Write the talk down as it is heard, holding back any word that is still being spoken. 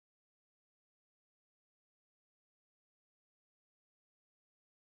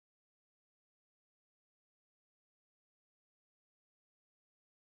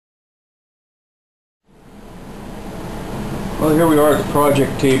Well, here we are at the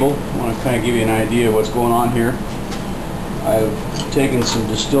project table. I want to kind of give you an idea of what's going on here. I've taken some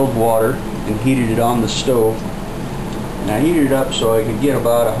distilled water and heated it on the stove. And I heated it up so I could get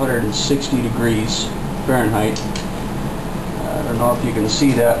about 160 degrees Fahrenheit. I don't know if you can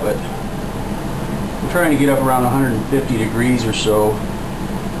see that, but I'm trying to get up around 150 degrees or so.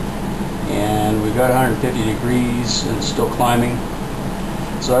 And we've got 150 degrees and it's still climbing.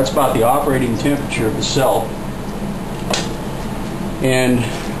 So that's about the operating temperature of the cell. And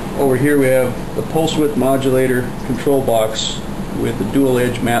over here we have the pulse width modulator control box with the dual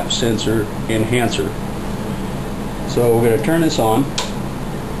edge map sensor enhancer. So we're going to turn this on.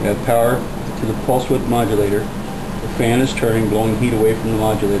 We have power to the pulse width modulator. The fan is turning, blowing heat away from the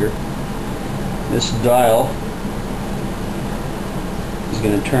modulator. This dial is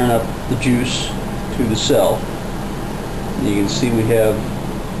going to turn up the juice to the cell. And you can see we have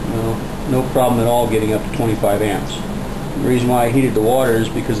no problem at all getting up to 25 amps. The reason why I heated the water is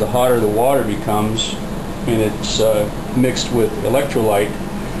because the hotter the water becomes and it's mixed with electrolyte,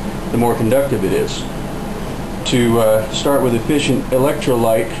 the more conductive it is. To start with efficient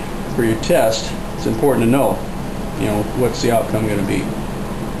electrolyte for your test, it's important to know, what's the outcome going to be.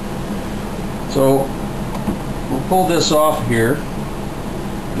 So we'll pull this off here,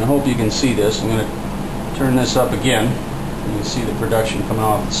 and I hope you can see this. I'm going to turn this up again. You can see the production coming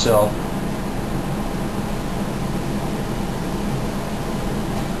off the cell.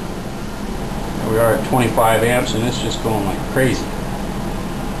 There we are at 25 amps, and it's just going like crazy.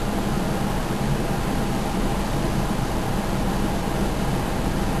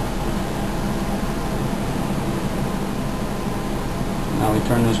 Now we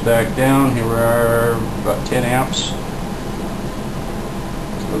turn this back down. Here we are about 10 amps.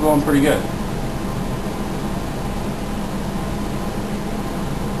 Still going pretty good.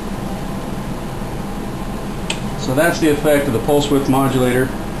 So that's the effect of the pulse width modulator.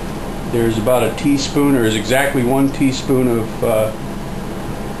 There's about a teaspoon, or is exactly 1 teaspoon of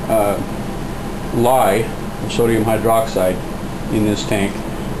lye, or sodium hydroxide, in this tank,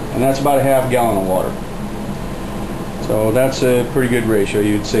 and that's about a half gallon of water. So that's a pretty good ratio.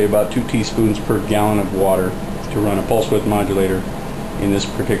 You'd say about 2 teaspoons per gallon of water to run a pulse width modulator in this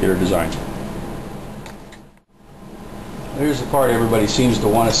particular design. There's the part everybody seems to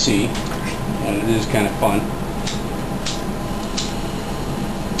want to see, and it is kind of fun.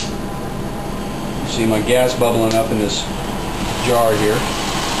 You see my gas bubbling up in this jar here,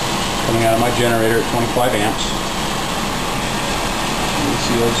 coming out of my generator at 25 amps. And you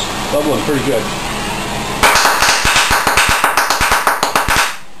see those bubbling pretty good.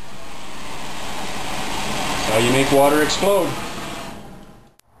 How you make water explode.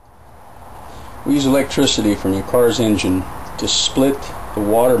 We use electricity from your car's engine to split the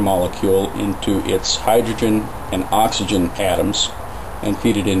water molecule into its hydrogen and oxygen atoms and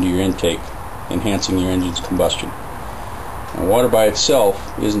feed it into your intake, enhancing your engine's combustion. Now, water by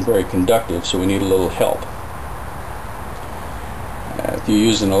itself isn't very conductive, so we need a little help. If you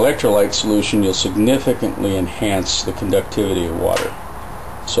use an electrolyte solution, you'll significantly enhance the conductivity of water,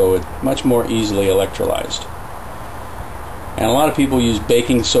 so it's much more easily electrolyzed. And a lot of people use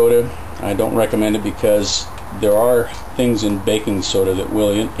baking soda. I don't recommend it because there are things in baking soda that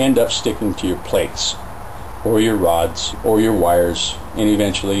will end up sticking to your plates or your rods or your wires, and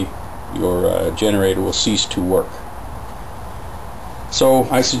eventually your generator will cease to work. So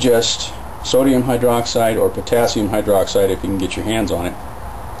I suggest sodium hydroxide or potassium hydroxide if you can get your hands on it.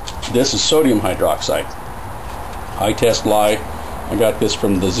 This is sodium hydroxide. High test lye. I got this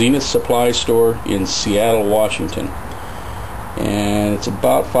from the Zenith Supply Store in Seattle, Washington. And it's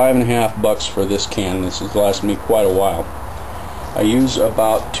about $5.50 for this can. This has lasted me quite a while. I use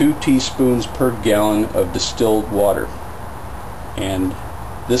about 2 teaspoons per gallon of distilled water, and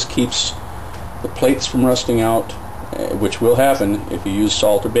this keeps the plates from rusting out, which will happen if you use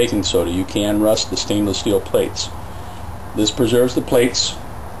salt or baking soda. You can rust the stainless steel plates. This preserves the plates,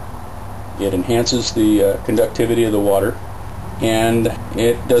 it enhances the conductivity of the water, and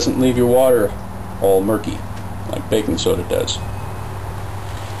it doesn't leave your water all murky like baking soda does.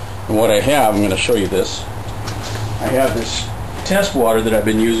 And what I have, I'm going to show you this. I have this test water that I've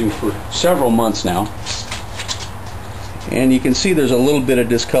been using for several months now, and you can see there's a little bit of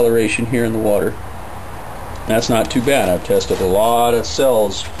discoloration here in the water. That's not too bad. I've tested a lot of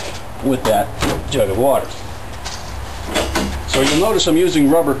cells with that jug of water. So you'll notice I'm using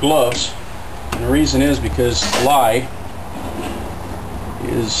rubber gloves, and the reason is because lye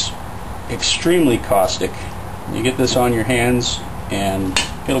is extremely caustic. You get this on your hands and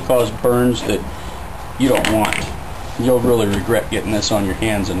it'll cause burns that you don't want. You'll really regret getting this on your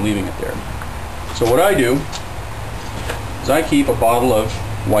hands and leaving it there. So what I do is I keep a bottle of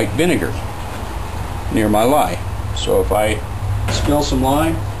white vinegar near my lye. So if I spill some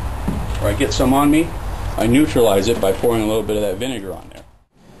lye or I get some on me, I neutralize it by pouring a little bit of that vinegar on there.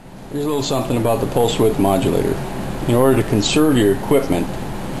 Here's a little something about the pulse width modulator. In order to conserve your equipment,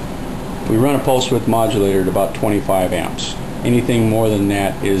 we run a pulse width modulator at about 25 amps. Anything more than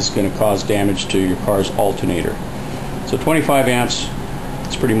that is going to cause damage to your car's alternator. So 25 amps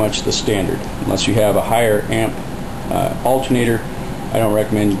is pretty much the standard. Unless you have a higher amp alternator, I don't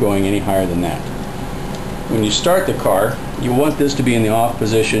recommend you going any higher than that. When you start the car, you want this to be in the off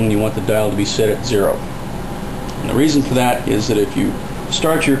position. You want the dial to be set at 0. And the reason for that is that if you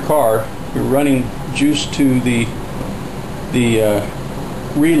start your car, you're running juice to the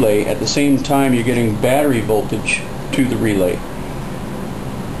relay at the same time you're getting battery voltage to the relay.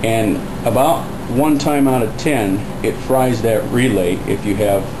 And about 1 time out of 10, it fries that relay if you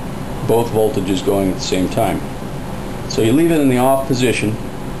have both voltages going at the same time. So you leave it in the off position.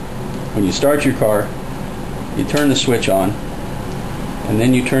 When you start your car, you turn the switch on, and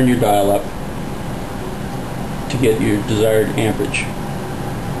then you turn your dial up to get your desired amperage.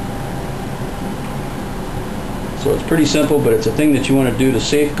 So it's pretty simple, but it's a thing that you want to do to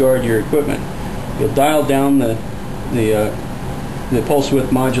safeguard your equipment. You'll dial down the pulse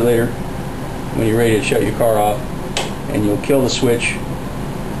width modulator when you're ready to shut your car off, and you'll kill the switch,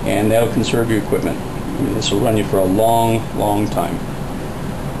 and that'll conserve your equipment. This will run you for a long time.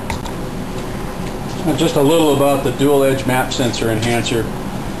 Now just a little about the dual edge map sensor enhancer.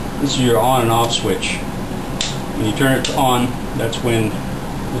 This is your on and off switch. When you turn it on, that's when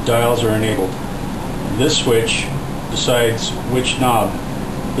the dials are enabled. This switch decides which knob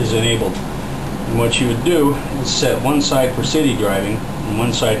is enabled. And what you would do is set one side for city driving and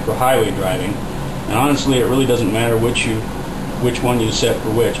one side for highway driving. And honestly, it really doesn't matter which one you set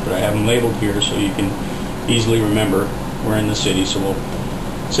for which, but I have them labeled here so you can easily remember. We're in the city, so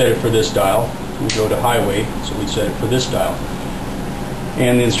we'll set it for this dial. We go to highway, so we set it for this dial.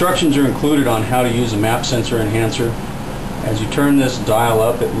 And the instructions are included on how to use a map sensor enhancer. As you turn this dial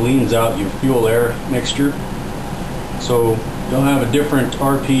up, it leans out your fuel air mixture, so you'll have a different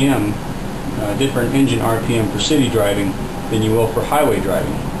RPM, different engine RPM for city driving than you will for highway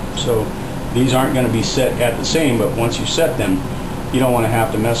driving. So these aren't going to be set at the same, but once you set them, you don't want to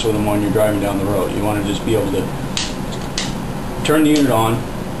have to mess with them when you're driving down the road. You want to just be able to turn the unit on,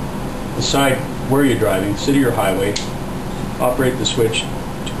 decide where you're driving, city or highway, operate the switch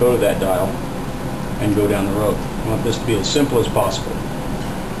to go to that dial, and go down the road. You want this to be as simple as possible.